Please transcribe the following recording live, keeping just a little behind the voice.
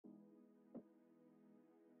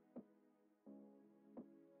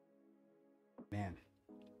man.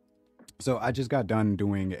 So I just got done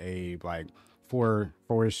doing a like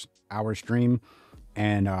four-ish hour stream,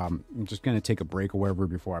 and I'm just gonna take a break or whatever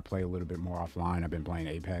before I play a little bit more offline. I've been playing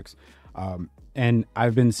Apex, and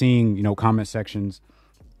I've been seeing comment sections,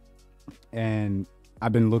 and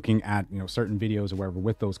I've been looking at certain videos or whatever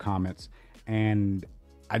with those comments, and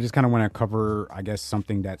I just kind of want to cover, I guess,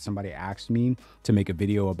 something that somebody asked me to make a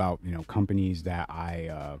video about, companies that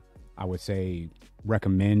I would say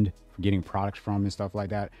recommend for getting products from and stuff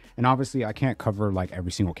like that. And obviously I can't cover like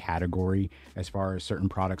every single category as far as certain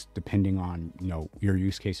products, depending on, your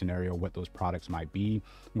use case scenario, what those products might be,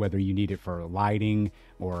 whether you need it for lighting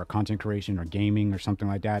or content creation or gaming or something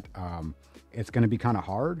like that. It's going to be kind of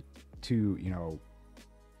hard to,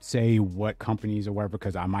 say what companies or whatever,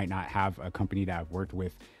 because I might not have a company that I've worked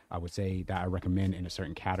with, I would say, that I recommend in a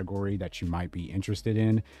certain category that you might be interested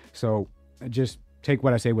in. So just take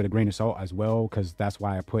what I say with a grain of salt as well, because that's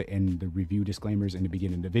why I put in the review disclaimers in the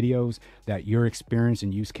beginning of the videos, that your experience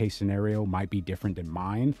and use case scenario might be different than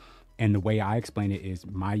mine. And the way I explain it is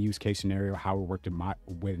my use case scenario, how it worked in my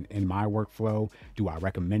workflow. Do I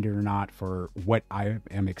recommend it or not for what I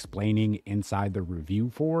am explaining inside the review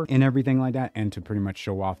for and everything like that, and to pretty much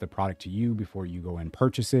show off the product to you before you go and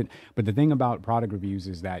purchase it. But the thing about product reviews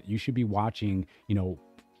is that you should be watching,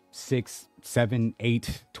 6, 7,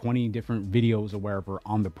 8, 20 different videos or wherever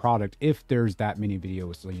on the product, if there's that many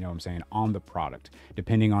videos, on the product,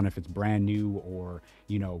 depending on if it's brand new or,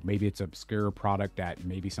 maybe it's obscure product that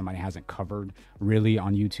maybe somebody hasn't covered really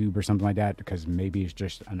on YouTube or something like that, because maybe it's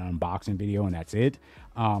just an unboxing video and that's it.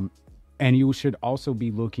 And you should also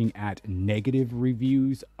be looking at negative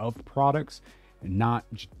reviews of products, not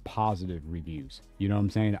just positive reviews. You know what I'm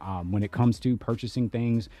saying? When it comes to purchasing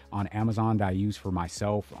things on Amazon that I use for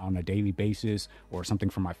myself on a daily basis, or something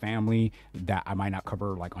for my family that I might not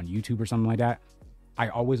cover like on YouTube or something like that, I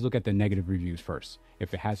always look at the negative reviews first.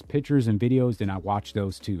 If it has pictures and videos, then I watch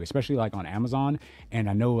those too, especially like on Amazon. And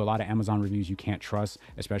I know a lot of Amazon reviews you can't trust,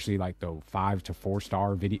 especially like the 5 to 4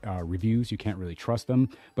 star reviews. You can't really trust them.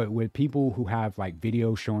 But with people who have like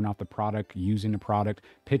videos showing off the product, using the product,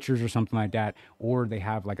 pictures or something like that, or they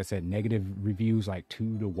have, like I said, negative reviews, like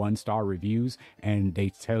 2 to 1 star reviews, and they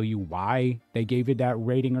tell you why they gave it that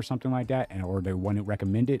rating or something like that, and or they want to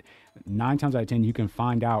recommend it, 9 times out of 10, you can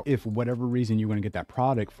find out if whatever reason you're going to get that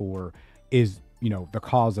product for is the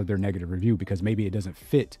cause of their negative review, because maybe it doesn't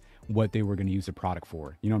fit what they were going to use the product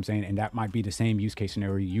for. You know what I'm saying? And that might be the same use case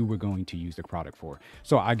scenario you were going to use the product for.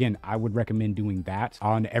 So again, I would recommend doing that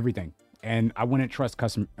on everything. And I wouldn't trust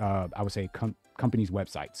companies'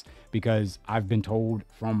 websites, because I've been told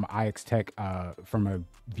from IX Tech, from a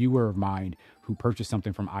viewer of mine who purchased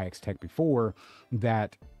something from IX Tech before,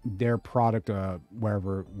 that their product,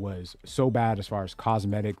 wherever, was so bad as far as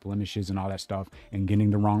cosmetic blemishes and all that stuff, and getting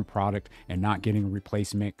the wrong product and not getting a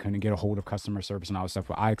replacement, couldn't get a hold of customer service and all that stuff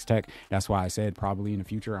with IX Tech. That's why I said probably in the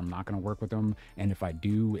future I'm not going to work with them, and if I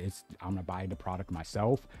do, I'm going to buy the product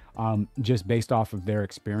myself, just based off of their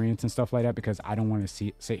experience and stuff like that, because I don't want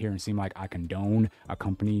to sit here and seem like I condone a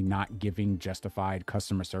company not giving justified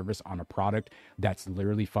customer service on a product that's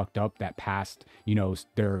literally fucked up, that passed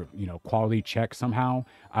their quality check somehow.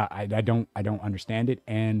 I don't understand it.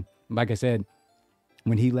 And like I said,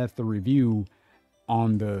 when he left the review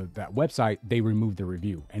on that website, they removed the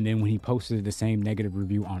review. And then when he posted the same negative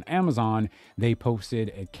review on Amazon, they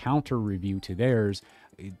posted a counter review to theirs,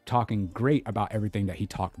 talking great about everything that he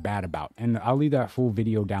talked bad about. And I'll leave that full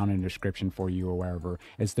video down in the description for you or wherever.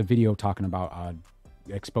 It's the video talking about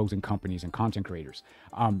exposing companies and content creators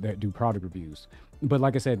that do product reviews. But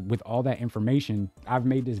like I said, with all that information, I've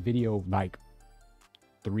made this video like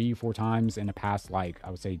 3-4 times in the past, like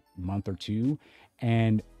I would say month or two.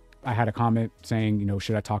 And I had a comment saying,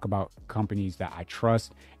 should I talk about companies that I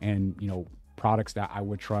trust, and, products that I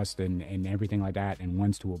would trust, and everything like that, and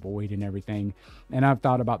ones to avoid and everything. And I've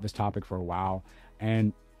thought about this topic for a while.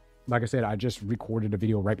 And like I said, I just recorded a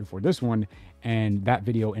video right before this one, and that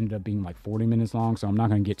video ended up being like 40 minutes long. So I'm not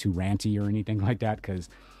going to get too ranty or anything like that, because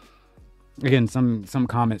again, some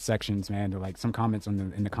comment sections, man, like some comments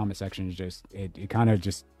in the comment section is just, it kind of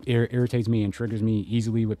just irritates me and triggers me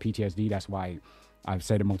easily with PTSD. That's why I've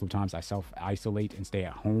said it multiple times, I self-isolate and stay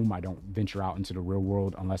at home. I don't venture out into the real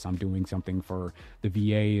world unless I'm doing something for the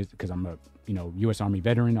VA, because I'm a U.S. Army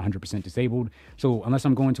veteran, 100% disabled. So unless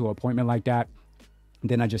I'm going to an appointment like that,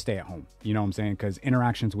 then I just stay at home. You know what I'm saying? Because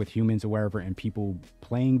interactions with humans or wherever, and people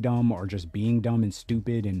playing dumb or just being dumb and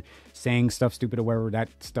stupid and saying stuff stupid or whatever, that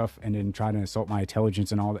stuff, and then trying to insult my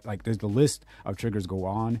intelligence and all that, like, there's the list of triggers go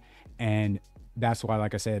on. And that's why,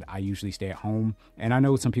 like I said, I usually stay at home. And I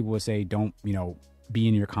know some people would say, don't be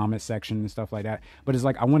in your comment section and stuff like that. But it's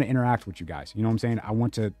like, I want to interact with you guys. You know what I'm saying? I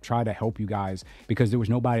want to try to help you guys because there was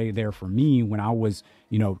nobody there for me when I was,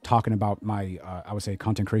 you know, talking about my, I would say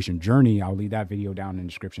content creation journey. I'll leave that video down in the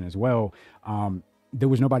description as well. There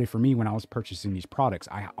was nobody for me when I was purchasing these products.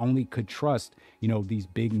 I only could trust, you know, these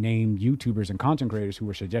big name YouTubers and content creators who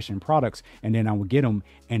were suggesting products, and then I would get them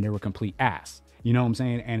and they were complete ass. You know what I'm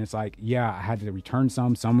saying? And it's like, yeah, I had to return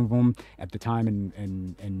some of them at the time.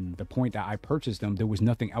 And the point that I purchased them, there was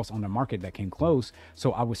nothing else on the market that came close.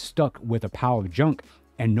 So I was stuck with a pile of junk,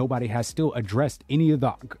 and nobody has still addressed any of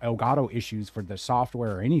the Elgato issues for the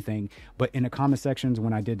software or anything. But in the comment sections,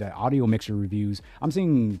 when I did the audio mixer reviews, I'm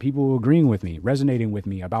seeing people agreeing with me, resonating with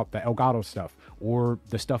me about the Elgato stuff or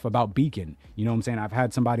the stuff about Beacon. You know what I'm saying? I've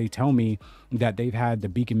had somebody tell me that they've had the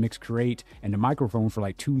Beacon Mix Create and the microphone for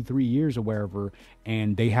like 2-3 years or wherever,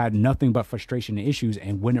 and they had nothing but frustration and issues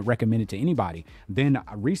and wouldn't recommend it to anybody. Then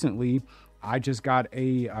recently, I just got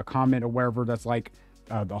a comment or wherever that's like,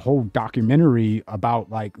 the whole documentary about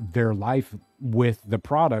like their life with the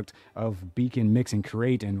product of Beacon Mix and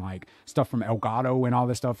Create and like stuff from Elgato and all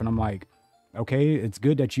this stuff. And I'm like, okay, it's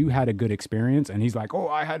good that you had a good experience. And he's like, oh,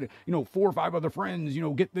 I had, you know, 4 or 5 other friends, you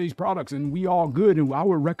know, get these products and we all good. And I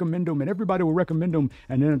would recommend them and everybody would recommend them.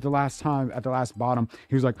 And then at the last bottom,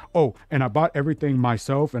 he was like, oh, and I bought everything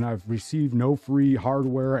myself and I've received no free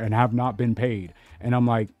hardware and have not been paid. And I'm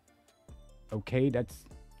like, okay, that's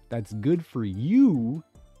good for you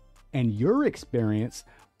and your experience,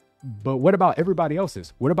 but what about everybody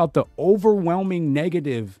else's? What about the overwhelming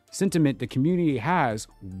negative sentiment the community has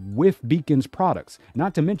with Beacon's products?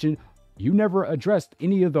 Not to mention, you never addressed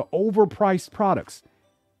any of the overpriced products.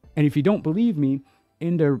 And if you don't believe me,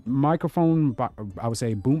 in the microphone, I would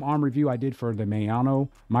say boom arm review I did for the Mayano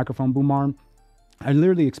microphone boom arm, I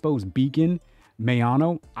literally exposed Beacon,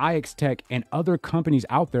 Mayano, IX Tech, and other companies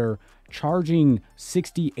out there charging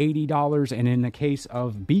 $60, $80, and in the case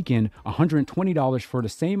of Beacon, $120 for the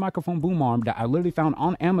same microphone boom arm that I literally found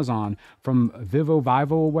on Amazon from Vivo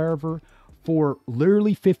or wherever for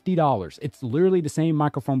literally $50. It's literally the same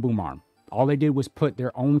microphone boom arm. All they did was put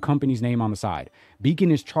their own company's name on the side.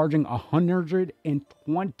 Beacon is charging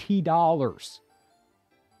 $120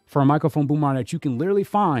 for a microphone boom arm that you can literally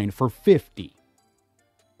find for $50.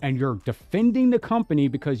 And you're defending the company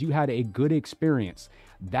because you had a good experience.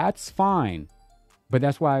 That's fine. But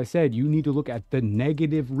that's why I said you need to look at the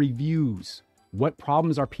negative reviews. What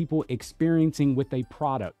problems are people experiencing with a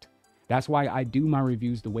product? That's why I do my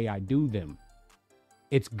reviews the way I do them.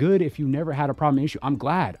 It's good if you never had a problem issue. I'm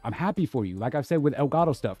glad. I'm happy for you. Like I've said with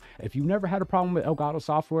Elgato stuff, if you never had a problem with Elgato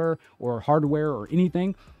software or hardware or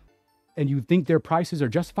anything, and you think their prices are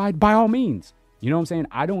justified, by all means. You know what I'm saying?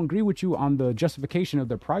 I don't agree with you on the justification of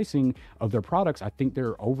the pricing of their products. I think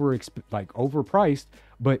they're overpriced.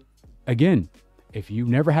 But again, if you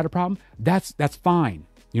never had a problem, that's fine.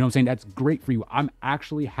 You know what I'm saying? That's great for you. I'm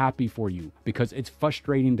actually happy for you because it's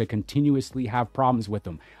frustrating to continuously have problems with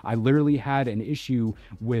them. I literally had an issue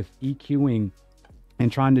with EQing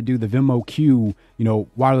and trying to do the Vimeo Q, you know,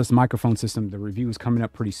 wireless microphone system. The review is coming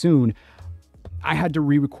up pretty soon. I had to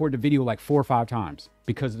re-record the video like 4 or 5 times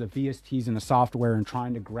because of the VSTs and the software and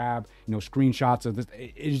trying to grab, you know, screenshots of this.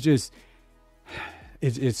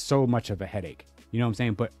 It's so much of a headache. You know what I'm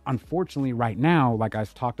saying? But unfortunately right now, like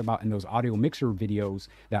I've talked about in those audio mixer videos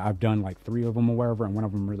that I've done, like 3 of them or wherever, and one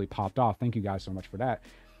of them really popped off. Thank you guys so much for that.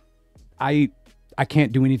 I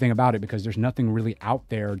can't do anything about it because there's nothing really out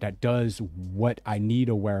there that does what I need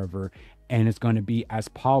or wherever. And it's going to be as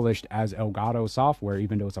polished as Elgato software,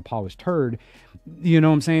 even though it's a polished turd. You know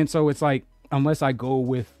what I'm saying? So it's like, unless I go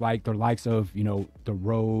with like the likes of, you know, the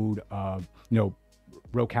Rode,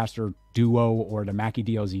 Rodecaster Duo or the Mackie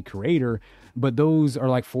DLZ Creator, but those are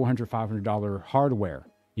like $400, $500 hardware.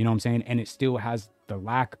 You know what I'm saying? And it still has the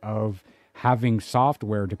lack of having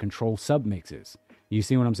software to control submixes. You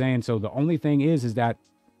see what I'm saying? So the only thing is that,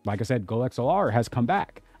 like I said, GoXLR has come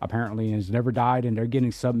back apparently and has never died, and they're getting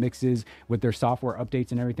submixes with their software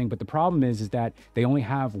updates and everything. But the problem is that they only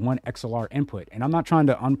have one XLR input, and I'm not trying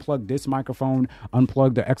to unplug this microphone,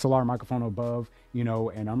 unplug the XLR microphone above, you know,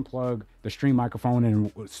 and unplug the stream microphone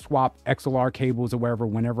and swap XLR cables or wherever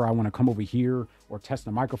whenever I want to come over here or test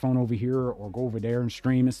the microphone over here or go over there and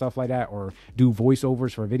stream and stuff like that or do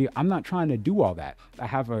voiceovers for a video. I'm not trying to do all that. I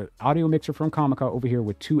have an audio mixer from Comica over here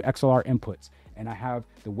with 2 XLR inputs, and I have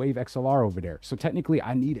the Wave XLR over there. So technically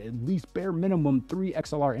I need at least bare minimum 3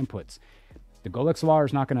 XLR inputs. The GoXLR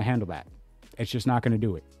is not going to handle that. It's just not going to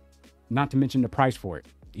do it. Not to mention the price for it.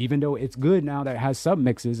 Even though it's good now that it has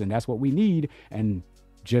submixes and that's what we need. And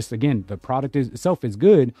just again, the product itself is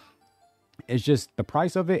good. It's just the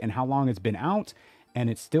price of it and how long it's been out and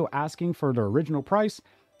it's still asking for the original price,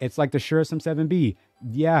 it's like the Shure SM7B.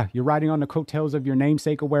 Yeah, you're riding on the coattails of your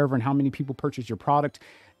namesake or wherever and how many people purchase your product.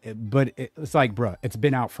 But it's like, bruh, it's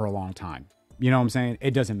been out for a long time. You know what I'm saying?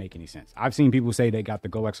 It doesn't make any sense. I've seen people say they got the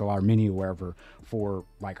Go XLR Mini or wherever for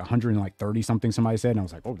like 130 something, somebody said. And I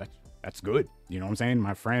was like, oh, that's good. You know what I'm saying?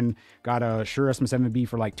 My friend got a Shure SM7B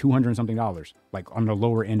for like $200 and something, like on the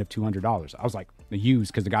lower end of $200. I was like, the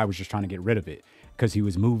used, because the guy was just trying to get rid of it because he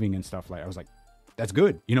was moving and stuff. Like, I was like, that's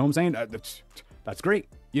good. You know what I'm saying? That's great.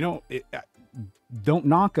 You know, don't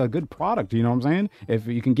knock a good product. You know what I'm saying? If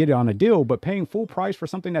you can get it on a deal, but paying full price for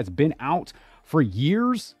something that's been out for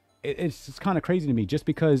years, it's kind of crazy to me. Just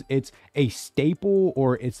because it's a staple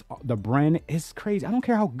or it's the brand, is crazy. I don't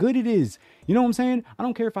care how good it is. You know what I'm saying? I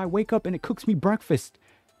don't care if I wake up and it cooks me breakfast.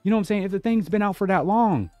 You know what I'm saying? If the thing's been out for that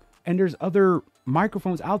long, and there's other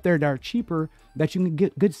microphones out there that are cheaper that you can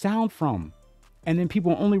get good sound from, and then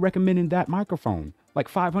people only recommending that microphone like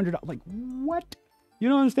 $500. Like, what? You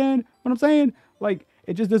don't understand what I'm saying? Like,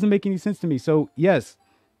 it just doesn't make any sense to me. So yes,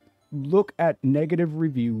 look at negative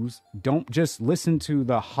reviews. Don't just listen to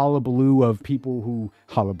the hullabaloo of people who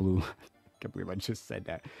hullabaloo. I can't believe I just said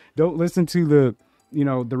that. Don't listen to the, you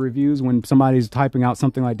know, the reviews when somebody's typing out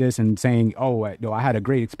something like this and saying, oh, no, I had a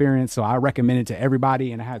great experience, so I recommend it to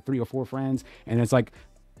everybody, and I had 3 or 4 friends, and it's like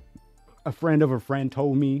a friend of a friend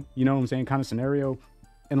told me, you know what I'm saying, kind of scenario.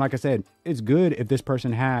 And like I said, it's good if this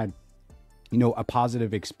person had, you know, a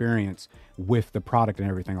positive experience with the product and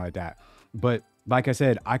everything like that. But like I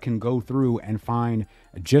said, I can go through and find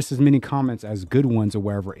just as many comments as good ones or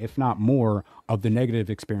wherever, if not more, of the negative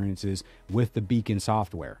experiences with the Beacon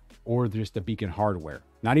software or just the Beacon hardware.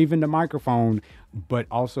 Not even the microphone, but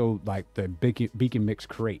also like the Beacon Mix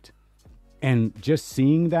Crate. And just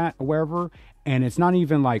seeing that wherever, and it's not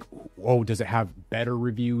even like, oh, does it have better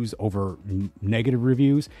reviews over negative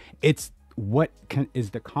reviews? It's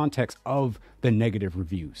is the context of the negative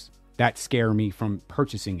reviews that scare me from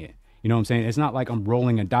purchasing it. You know what I'm saying? It's not like I'm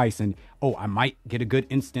rolling a dice and, oh, I might get a good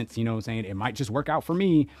instance. You know what I'm saying? It might just work out for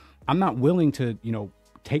me. I'm not willing to, you know,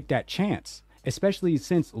 take that chance, especially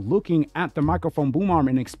since looking at the microphone boom arm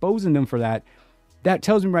and exposing them for that. That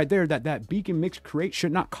tells me right there that that Beacon Mix Crate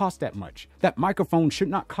should not cost that much. That microphone should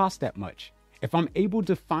not cost that much. If I'm able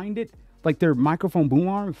to find it, like their microphone boom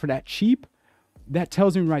arm for that cheap, that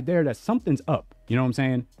tells me right there that something's up. You know what I'm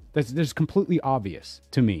saying? That's completely obvious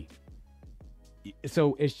to me.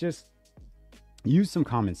 So it's just, use some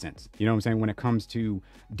common sense. You know what I'm saying? When it comes to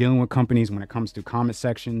dealing with companies, when it comes to comment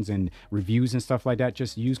sections and reviews and stuff like that,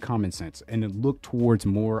 just use common sense and then look towards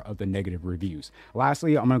more of the negative reviews.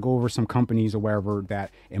 Lastly, I'm going to go over some companies or wherever that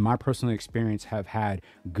in my personal experience have had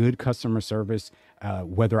good customer service,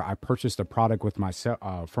 whether I purchased a product with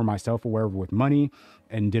myself, for myself or wherever with money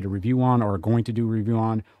and did a review on, or going to do a review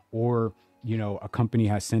on, or you know, a company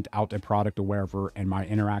has sent out a product or wherever, and my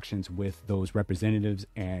interactions with those representatives.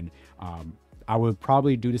 And I would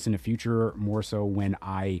probably do this in the future more so when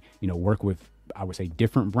I, you know, work with, I would say,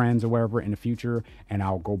 different brands or wherever in the future, and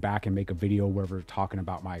I'll go back and make a video where we're talking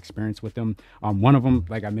about my experience with them. One of them,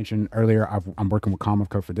 like I mentioned earlier, I'm working with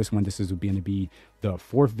Comica for this one. This is going to be the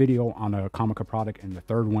 4th video on a Comica product and the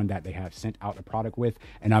 3rd one that they have sent out a product with.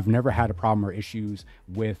 And I've never had a problem or issues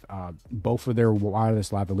with both of their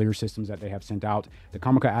wireless lavalier systems that they have sent out. The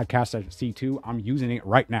Comica Adcaster C2, I'm using it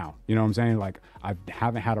right now. You know what I'm saying? Like, I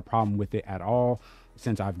haven't had a problem with it at all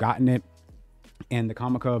since I've gotten it. And the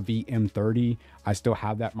Comica VM30, I still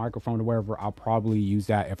have that microphone or wherever. I'll probably use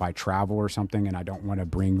that if I travel or something and I don't want to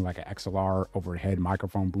bring like an XLR overhead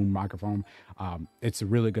microphone, boom microphone. It's a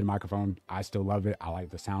really good microphone. I still love it. I like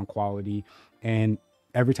the sound quality. And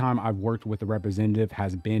every time I've worked with a representative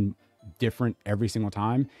has been different every single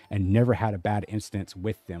time, and never had a bad instance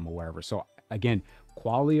with them or wherever. So again,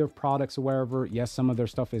 quality of products or wherever, yes, some of their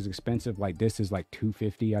stuff is expensive. Like this is like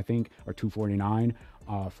 $250, I think, or $249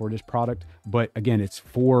 for this product. But again, it's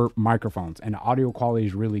 4 microphones and the audio quality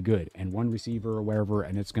is really good, and 1 receiver or wherever,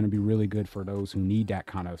 and it's going to be really good for those who need that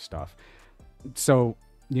kind of stuff. So,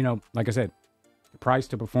 you know, like I said, price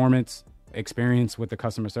to performance, experience with the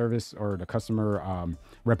customer service or the customer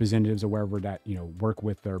representatives or wherever that, you know, work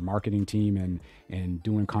with their marketing team and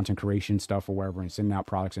doing content creation stuff or wherever and sending out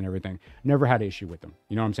products and everything. Never had an issue with them.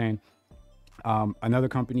 You know what I'm saying? Another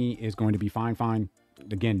company is going to be Fine.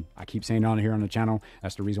 Again, I keep saying on here on the channel,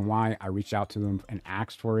 that's the reason why I reached out to them and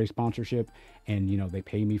asked for a sponsorship. And, you know, they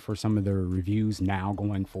pay me for some of their reviews now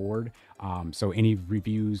going forward. So any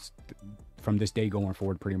reviews from this day going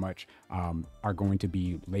forward pretty much are going to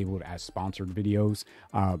be labeled as sponsored videos.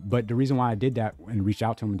 But the reason why I did that and reached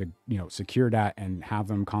out to them to, you know, secure that and have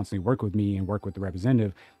them constantly work with me and work with the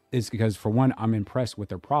representative is because, for one, I'm impressed with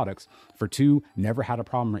their products. For two, never had a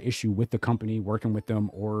problem or issue with the company, working with them,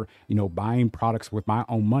 or, you know, buying products with my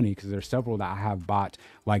own money, because there's several that I have bought,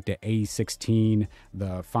 like the A16,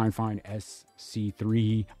 the Fine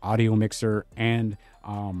SC3 audio mixer, and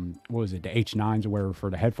what was it, the H9s or whatever for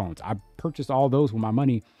the headphones. I purchased all those with my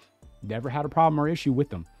money, never had a problem or issue with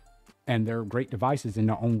them. And they're great devices in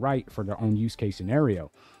their own right for their own use case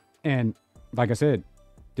scenario. And like I said,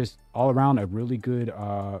 just all around a really good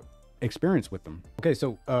experience with them. Okay,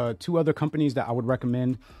 so two other companies that I would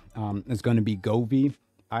recommend is going to be Govee.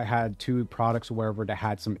 I had two products or wherever that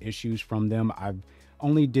had some issues from them. I've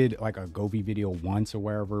only did like a Govee video once or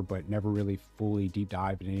wherever, but never really fully deep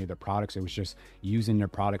dived in any of their products. It was just using their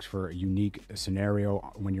products for a unique scenario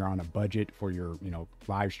when you're on a budget for your, you know,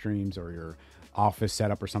 live streams or your office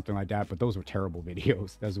setup or something like that. But those were terrible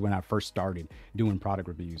videos. That was when I first started doing product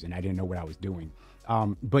reviews and I didn't know what I was doing.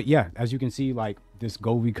 But yeah, as you can see, like this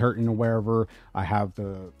Govee curtain or wherever, I have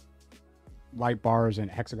the light bars and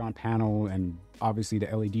hexagon panel and obviously the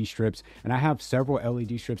LED strips, and I have several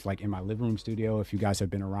LED strips like in my living room studio, if you guys have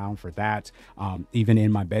been around for that. Even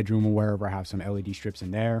in my bedroom or wherever, I have some LED strips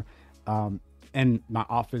in there. And my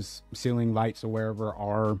office ceiling lights or wherever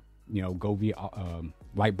are, you know, Govee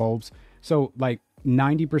light bulbs. So like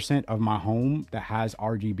 90% of my home that has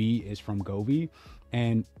RGB is from Govee,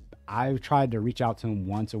 and I've tried to reach out to them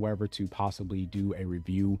once or wherever to possibly do a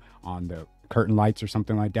review on the curtain lights or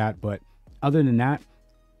something like that. But other than that,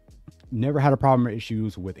 never had a problem or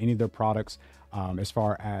issues with any of their products as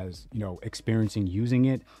far as, you know, experiencing using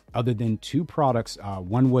it, other than two products.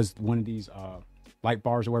 One was one of these light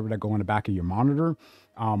bars or whatever that go in the back of your monitor.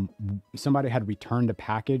 Somebody had returned a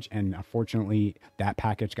package, and unfortunately that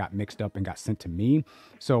package got mixed up and got sent to me.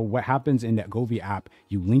 So what happens in that Govee app,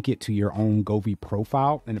 you link it to your own Govee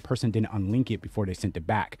profile, and the person didn't unlink it before they sent it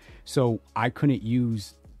back. So I couldn't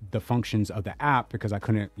use the functions of the app because I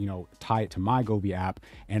couldn't, you know, tie it to my Govee app,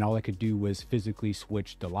 and all I could do was physically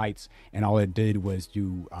switch the lights, and all it did was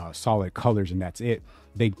do solid colors, and that's it.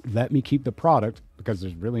 They let me keep the product because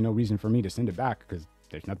there's really no reason for me to send it back because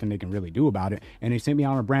there's nothing they can really do about it. And they sent me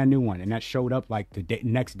on a brand new one, and that showed up like the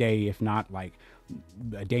next day, if not like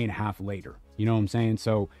a day and a half later. You know what I'm saying?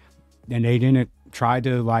 So, and they didn't try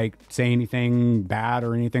to like say anything bad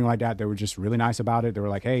or anything like that. They were just really nice about it. They were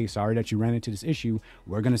like, hey, sorry that you ran into this issue.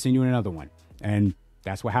 We're going to send you another one. And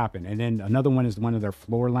that's what happened. And then another one is one of their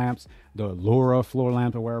floor lamps, the Laura floor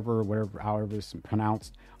lamp or whatever, however it's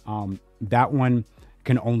pronounced. That one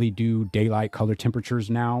can only do daylight color temperatures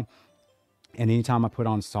now. And anytime I put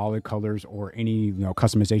on solid colors or any, you know,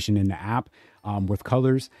 customization in the app with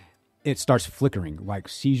colors, it starts flickering, like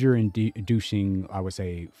seizure inducing, I would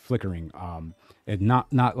say, flickering. It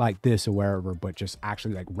not like this or wherever, but just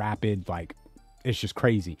actually like rapid, like it's just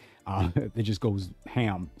crazy. It just goes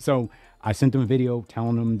ham. So I sent them a video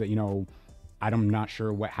telling them that, you know, I'm not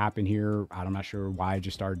sure what happened here. I'm not sure why I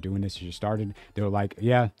just started doing this. It just started. They were like,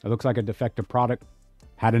 yeah, it looks like a defective product.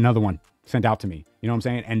 Had another one sent out to me. You know what I'm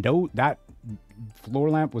saying? And though that floor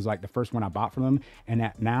lamp was like the first one I bought from them,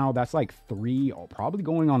 and now that's like 3 or probably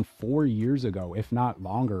going on 4 years ago, if not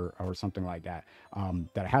longer or something like that,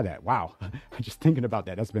 that I had that. Wow. Just thinking about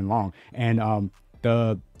that, that's been long. And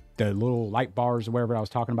the little light bars or whatever I was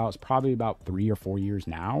talking about is probably about 3 or 4 years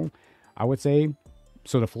now, I would say.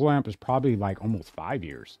 So the floor lamp is probably like almost 5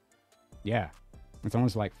 years. Yeah, it's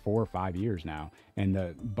almost like 4 or 5 years now. And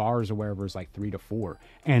the bars or wherever is like 3 to 4.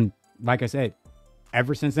 And like I said,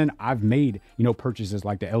 ever since then, I've made, you know, purchases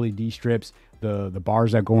like the LED strips, the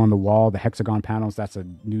bars that go on the wall, the hexagon panels. That's a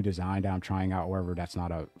new design that I'm trying out. However, that's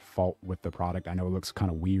not a fault with the product. I know it looks kind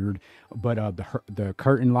of weird, but the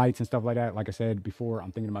curtain lights and stuff like that. Like I said before,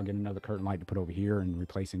 I'm thinking about getting another curtain light to put over here and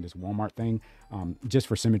replacing this Walmart thing, just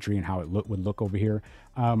for symmetry and how it would look over here.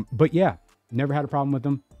 But yeah, never had a problem with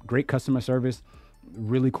them. Great customer service.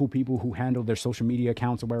 Really cool people who handle their social media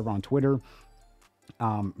accounts or whatever on Twitter.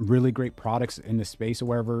 Really great products in the space or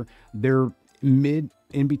wherever. They're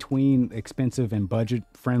in between expensive and budget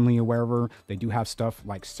friendly or wherever. They do have stuff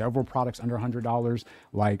like several products under $100,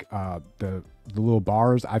 like the little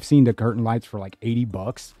bars. I've seen the curtain lights for like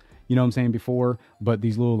 $80, you know what I'm saying, before, but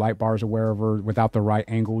these little light bars or wherever, without the right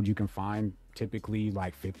angle, you can find typically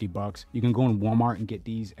like $50. You can go in Walmart and get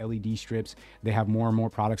these LED strips. They have more and more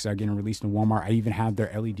products that are getting released in Walmart. I even have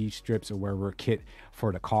their LED strips or wherever kit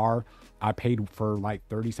for the car. I paid for like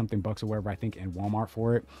 30 something bucks or wherever, I think, in Walmart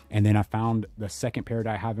for it. And then I found the second pair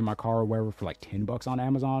that I have in my car or wherever for like $10 on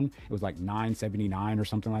Amazon. It was like $9.79 or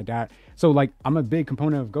something like that. So like, I'm a big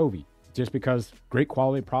component of Govee. just because great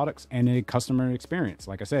quality products and a customer experience.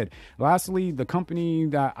 Like I said, lastly, the company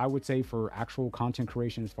that I would say for actual content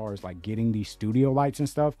creation, as far as like getting these studio lights and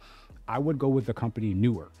stuff, I would go with the company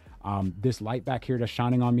Neewer. This light back here that's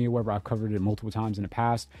shining on me, or wherever, I've covered it multiple times in the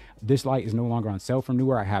past. This light is no longer on sale from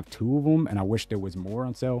Neewer. I have 2 of them and I wish there was more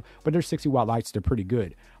on sale, but they're 60 watt lights. They're pretty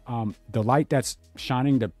good. The light that's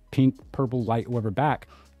shining, the pink, purple light, whatever back,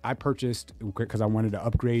 I purchased because I wanted to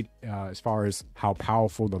upgrade as far as how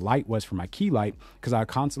powerful the light was for my key light, because I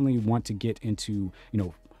constantly want to get into,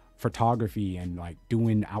 photography and like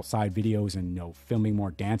doing outside videos and filming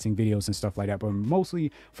more dancing videos and stuff like that, but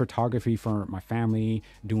mostly photography for my family,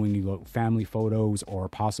 doing family photos, or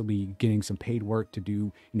possibly getting some paid work to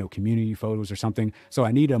do community photos or something. So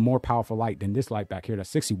I need a more powerful light than this light back here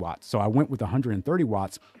that's 60 watts. So I went with 130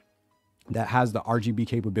 watts that has the RGB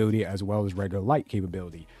capability as well as regular light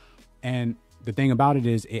capability. And the thing about it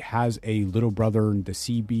is it has a little brother, the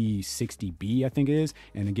CB60B, I think it is.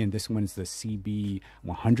 And again, this one's the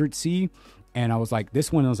CB100C. And I was like,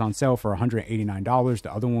 this one was on sale for $189.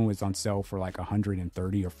 The other one was on sale for like $130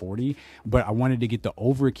 or $40. But I wanted to get the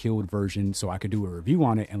overkilled version so I could do a review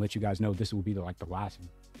on it and let you guys know this will be the last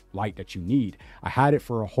light that you need. I had it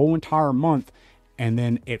for a whole entire month, and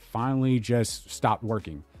then it finally just stopped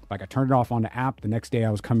working. Like I turned it off on the app. The next day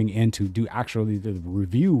I was coming in to do actually the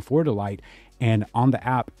review for the light, and on the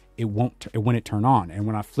app, it wouldn't turn on. And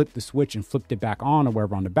when I flipped the switch and flipped it back on or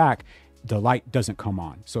wherever on the back, the light doesn't come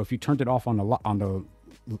on. So if you turned it off on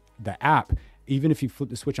the app, even if you flip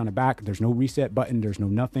the switch on the back, there's no reset button, there's no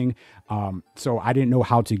nothing. So I didn't know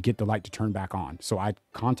how to get the light to turn back on. So I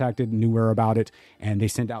contacted Neewer about it, and they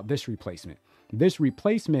sent out this replacement. This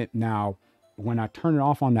replacement now, when I turn it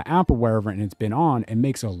off on the app or wherever and it's been on, it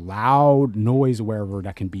makes a loud noise wherever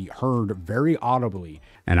that can be heard very audibly.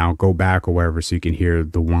 And I'll go back or wherever so you can hear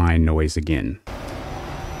the whine noise again.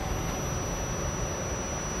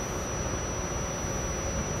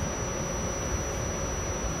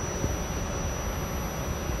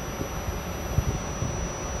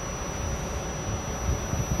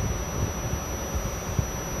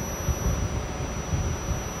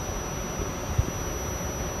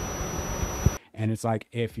 And it's like,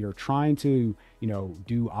 if you're trying to,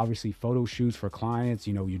 do obviously photo shoots for clients,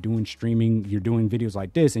 you're doing streaming, you're doing videos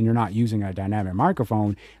like this, and you're not using a dynamic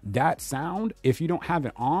microphone, that sound, if you don't have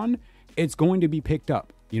it on, it's going to be picked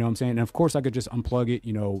up. You know what I'm saying? And of course I could just unplug it,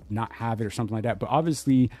 not have it or something like that. But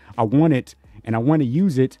obviously I want it and I want to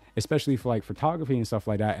use it, especially for like photography and stuff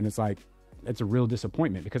like that. And it's like, it's a real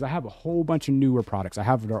disappointment because I have a whole bunch of Neewer products. I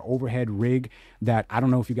have their overhead rig that I don't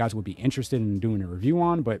know if you guys would be interested in doing a review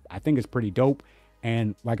on, but I think it's pretty dope.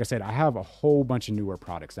 And like I said, I have a whole bunch of Neewer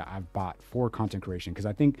products that I've bought for content creation because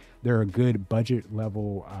I think they're a good budget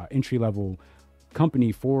level, entry level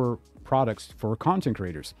company for products for content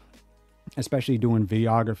creators, especially doing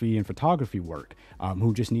videography and photography work,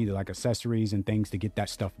 who just need like accessories and things to get that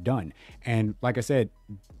stuff done. And like I said,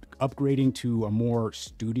 upgrading to a more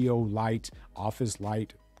studio light, office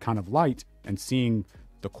light kind of light, and seeing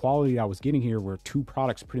the quality I was getting here where 2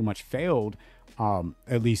 products pretty much failed,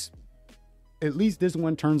 at least this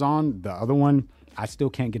one turns on. The other one, I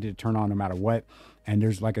still can't get it to turn on no matter what. And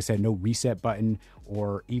there's, like I said, no reset button,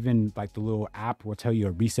 or even like the little app will tell you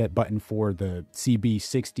a reset button for the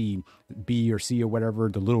CB60B or C or whatever,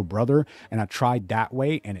 the little brother. And I tried that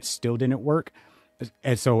way and it still didn't work.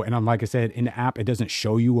 And I'm, like I said, in the app, it doesn't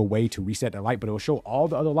show you a way to reset the light, but it'll show all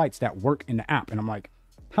the other lights that work in the app. And I'm like,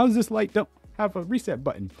 how does this light don't have a reset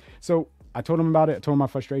button? So I told them about it. I told them my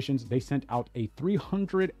frustrations. They sent out a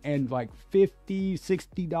 $350,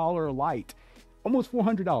 $60 light, almost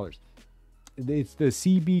 $400. It's the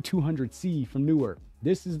CB200C from Neewer.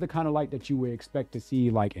 This is the kind of light that you would expect to see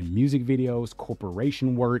like in music videos,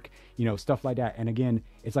 corporation work, stuff like that. And again,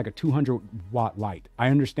 it's like a 200 watt light. I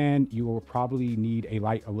understand you will probably need a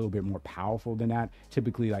light a little bit more powerful than that.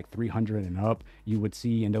 Typically like 300 and up you would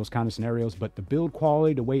see in those kind of scenarios, but the build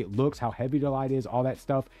quality, the way it looks, how heavy the light is, all that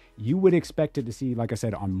stuff, you would expect it to see, like I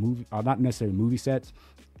said, on movie, not necessarily movie sets,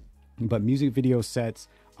 but music video sets,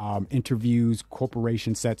 interviews,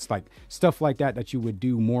 corporation sets, like stuff like that you would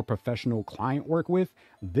do more professional client work with.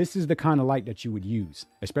 This is the kind of light that you would use,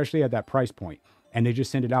 especially at that price point. And they just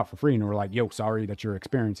send it out for free and we're like, yo, sorry that you're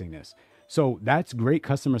experiencing this. So that's great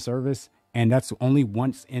customer service. And that's only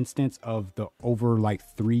one instance of the over like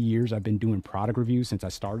 3 years I've been doing product reviews since I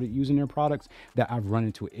started using their products that I've run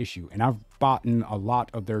into an issue. And I've bought a lot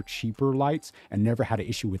of their cheaper lights and never had an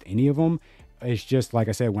issue with any of them. It's just, like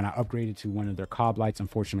I said, when I upgraded to one of their Cobb lights,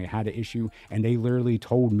 unfortunately I had an issue, and they literally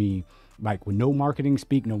told me, like, with no marketing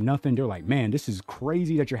speak, no nothing, they're like, man, this is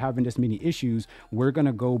crazy that you're having this many issues. We're going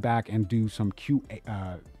to go back and do some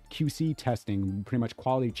QC testing, pretty much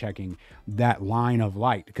quality checking that line of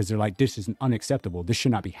light, because they're like, this is unacceptable. This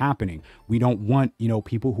should not be happening. We don't want,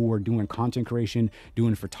 people who are doing content creation,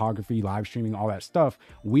 doing photography, live streaming, all that stuff.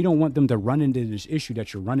 We don't want them to run into this issue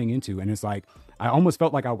that you're running into. And it's like, I almost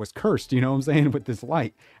felt like I was cursed, you know what I'm saying, with this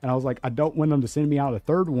light. And I was like, I don't want them to send me out a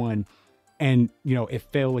third one and, it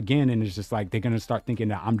fail again. And it's just like, they're going to start thinking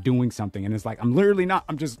that I'm doing something. And it's like, I'm literally not,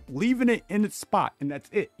 I'm just leaving it in its spot. And that's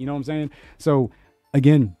it. You know what I'm saying? So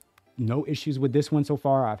again, no issues with this one so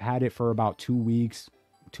far. I've had it for about 2 weeks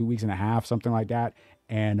and a half, something like that.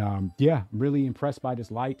 And yeah, really impressed by this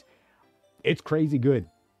light. It's crazy good.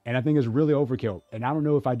 And I think it's really overkill. And I don't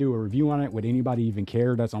know if I do a review on it, would anybody even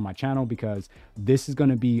care that's on my channel, because this is going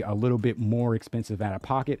to be a little bit more expensive out of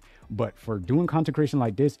pocket. But for doing content creation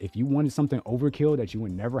like this, if you wanted something overkill that you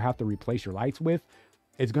would never have to replace your lights with,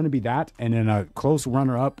 it's going to be that. And then a close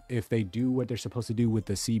runner up, if they do what they're supposed to do with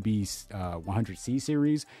the CB 100C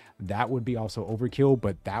series, that would be also overkill.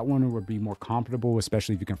 But that one would be more comfortable,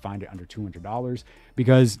 especially if you can find it under $200,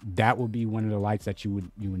 because that would be one of the lights that you would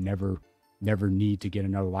never need to get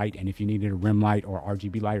another light. And if you needed a rim light or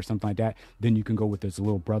RGB light or something like that, then you can go with this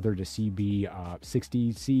little brother, the CB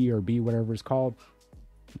 60C or B, whatever it's called,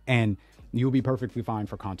 and you'll be perfectly fine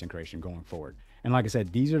for content creation going forward. And like I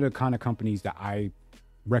said, these are the kind of companies that I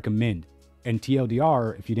recommend. And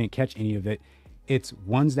TLDR, if you didn't catch any of it, it's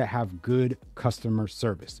ones that have good customer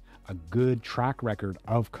service, a good track record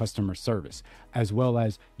of customer service, as well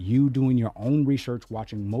as you doing your own research,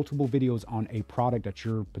 watching multiple videos on a product that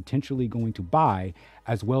you're potentially going to buy,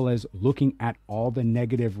 as well as looking at all the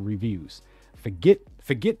negative reviews. Forget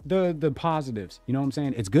the positives. You know what I'm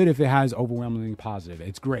saying? It's good if it has overwhelmingly positive.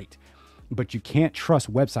 It's great. But you can't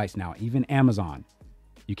trust websites now, even Amazon.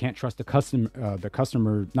 You can't trust the company's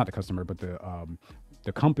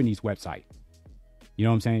website. You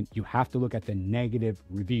know what I'm saying? You have to look at the negative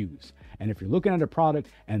reviews. And if you're looking at a product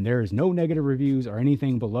and there is no negative reviews or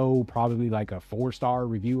anything below probably like a 4-star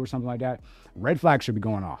review or something like that, red flag should be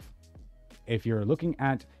going off. If you're looking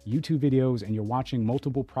at YouTube videos and you're watching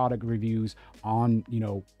multiple product reviews on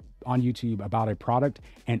YouTube about a product,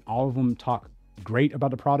 and all of them talk great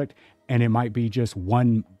about the product, and it might be just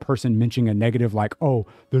one person mentioning a negative, like, oh,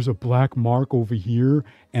 there's a black mark over here,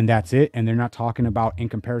 and that's it. And they're not talking about in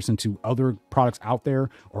comparison to other products out there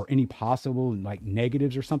or any possible like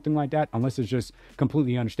negatives or something like that, unless it's just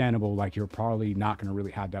completely understandable. Like, you're probably not going to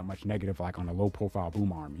really have that much negative, like on a low profile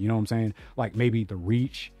boom arm. You know what I'm saying? Like maybe the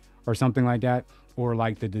reach or something like that, or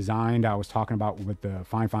like the design that I was talking about with the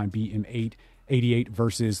Fine BM8 88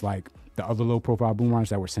 versus like the other low profile boom arms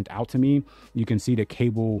that were sent out to me. You can see the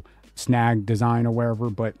cable snag design or wherever,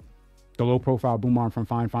 but the low profile boom arm from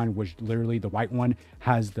Fine, which literally the white one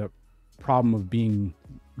has the problem of getting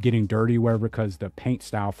dirty wherever, because the paint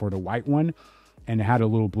style for the white one, and it had a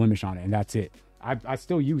little blemish on it, and that's it. I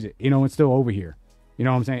still use it. It's still over here. You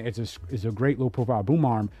know what I'm saying? It's a great low profile boom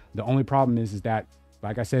arm. The only problem is that,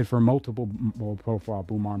 like I said, for multiple low profile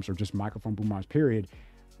boom arms or just microphone boom arms, period,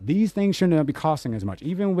 these things shouldn't be costing as much.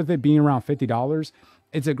 Even with it being around $50,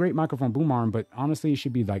 it's a great microphone boom arm, but honestly, it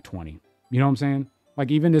should be like 20. You know what I'm saying? Like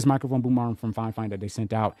even this microphone boom arm from Fine that they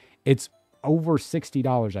sent out, it's over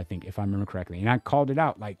 $60, I think, if I remember correctly. And I called it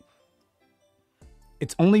out, like,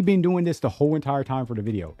 it's only been doing this the whole entire time for the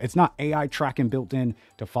video. It's not AI tracking built in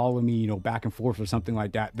to follow me, back and forth or something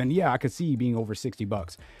like that. Then yeah, I could see being over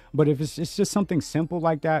 $60. But if it's just something simple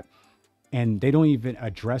like that, and they don't even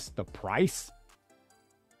address the price,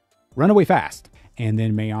 run away fast. And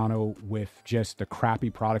then Mayano, with just the crappy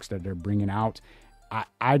products that they're bringing out,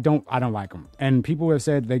 I don't like them. And people have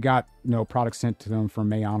said they got products sent to them from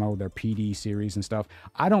Mayano, their PD series and stuff.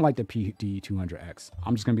 I don't like the PD 200X.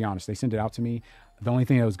 I'm just gonna be honest. They sent it out to me. The only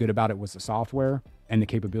thing that was good about it was the software and the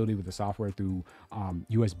capability with the software through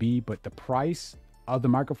USB. But the price of the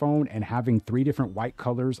microphone and having 3 different white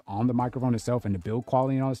colors on the microphone itself, and the build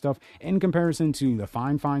quality and all that stuff, in comparison to the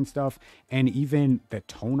Fine stuff, and even the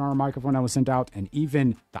Tonar microphone that was sent out, and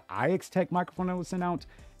even the IX Tech microphone that was sent out,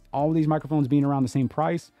 all these microphones being around the same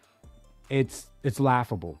price, it's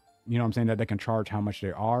laughable. You know what I'm saying? That they can charge how much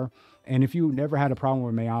they are. And if you never had a problem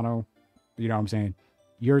with Mayano, you know what I'm saying,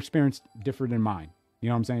 your experience different than mine. You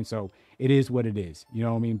know what I'm saying? So it is what it is. You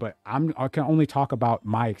know what I mean? But I can only talk about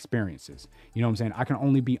my experiences. You know what I'm saying? I can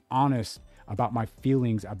only be honest about my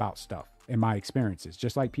feelings about stuff and my experiences.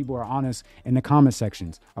 Just like people are honest in the comment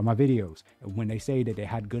sections of my videos when they say that they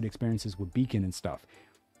had good experiences with Beacon and stuff,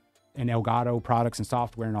 and Elgato products and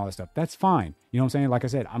software and all that stuff. That's fine. You know what I'm saying? Like I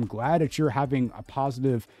said, I'm glad that you're having a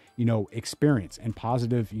positive, experience and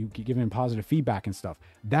you giving positive feedback and stuff.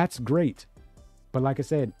 That's great. But like I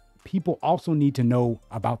said, people also need to know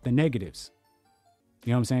about the negatives.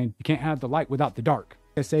 You know what I'm saying? You can't have the light without the dark.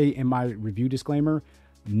 I say in my review disclaimer,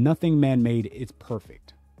 nothing man-made is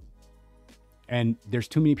perfect. And there's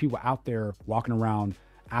too many people out there walking around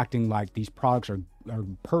acting like these products are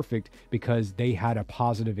perfect because they had a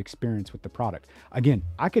positive experience with the product. Again,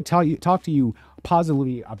 I could talk to you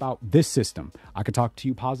positively about this system. I could talk to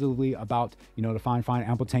you positively about, the Fine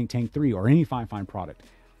Ample Tank 3 or any Fine product.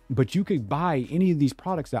 But you could buy any of these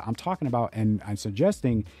products that I'm talking about and I'm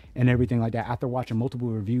suggesting and everything like that after watching multiple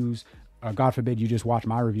reviews. God forbid you just watch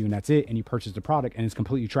my review and that's it, and you purchase the product and it's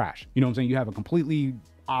completely trash. You know what I'm saying? You have a completely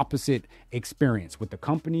opposite experience with the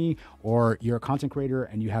company, or you're a content creator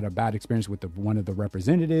and you had a bad experience with one of the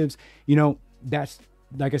representatives. That's,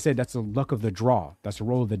 like I said, that's the luck of the draw. That's the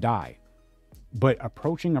roll of the die. But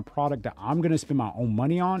approaching a product that I'm going to spend my own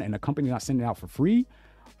money on and a company not sending it out for free,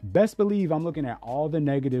 best believe I'm looking at all the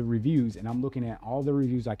negative reviews and I'm looking at all the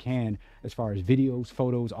reviews I can as far as videos,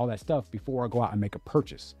 photos, all that stuff before I go out and make a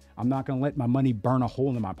purchase. I'm not going to let my money burn a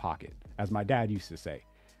hole in my pocket, as my dad used to say.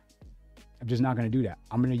 I'm just not going to do that.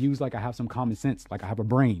 I'm going to use like I have some common sense, like I have a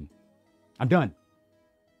brain. I'm done.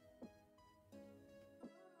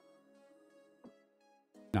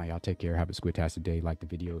 Now, y'all take care. Have a squidtastic day. Like the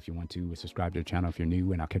video if you want to. Subscribe to the channel if you're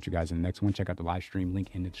new. And I'll catch you guys in the next one. Check out the live stream link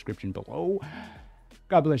in the description below.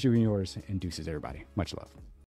 God bless you and yours. And deuces, everybody. Much love.